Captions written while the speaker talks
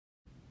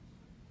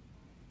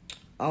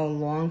Oh,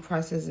 long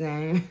press his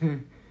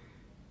name.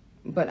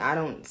 But I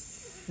don't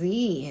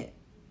see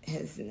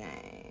his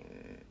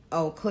name.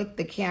 Oh, click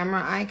the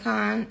camera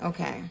icon.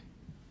 Okay.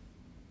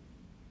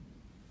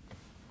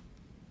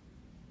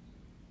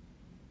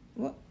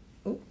 What?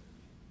 Ooh.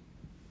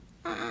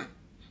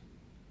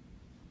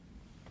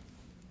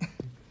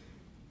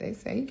 They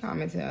say he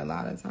commented a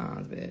lot of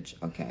times, bitch.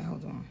 Okay,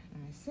 hold on.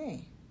 Let me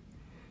see.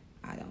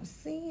 I don't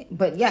see it.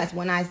 But yes,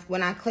 when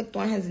I clicked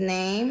on his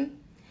name,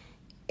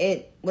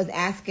 it was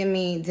asking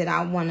me, did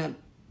I want to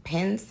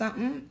pin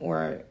something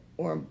or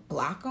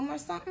block him or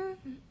something?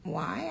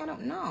 Why? I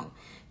don't know.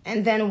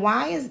 And then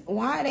why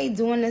are they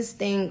doing this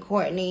thing,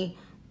 Courtney,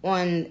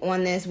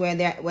 on this where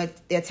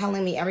they're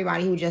telling me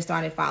everybody who just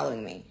started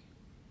following me?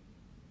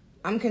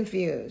 I'm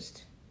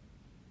confused.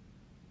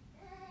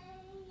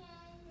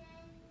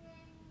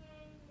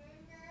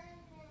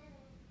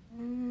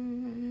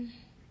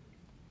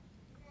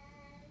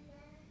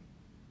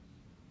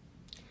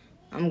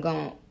 I'm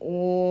going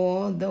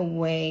all the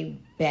way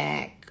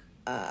back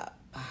up.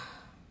 Let's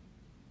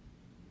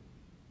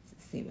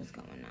see what's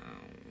going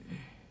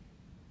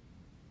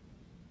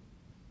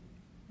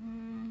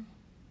on.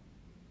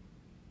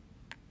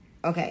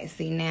 Okay,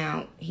 see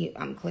now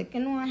I'm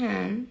clicking on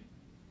him.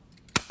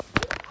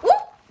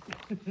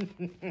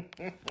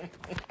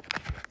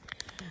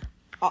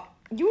 Oh,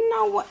 you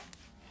know what?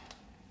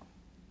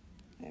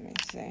 Let me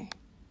see.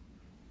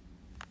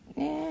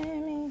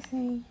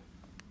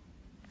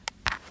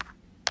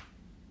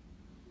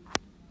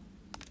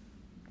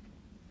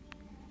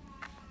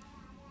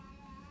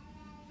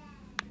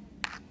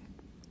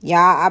 Y'all,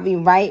 I'll be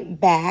right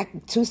back.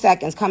 2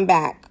 seconds. Come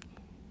back.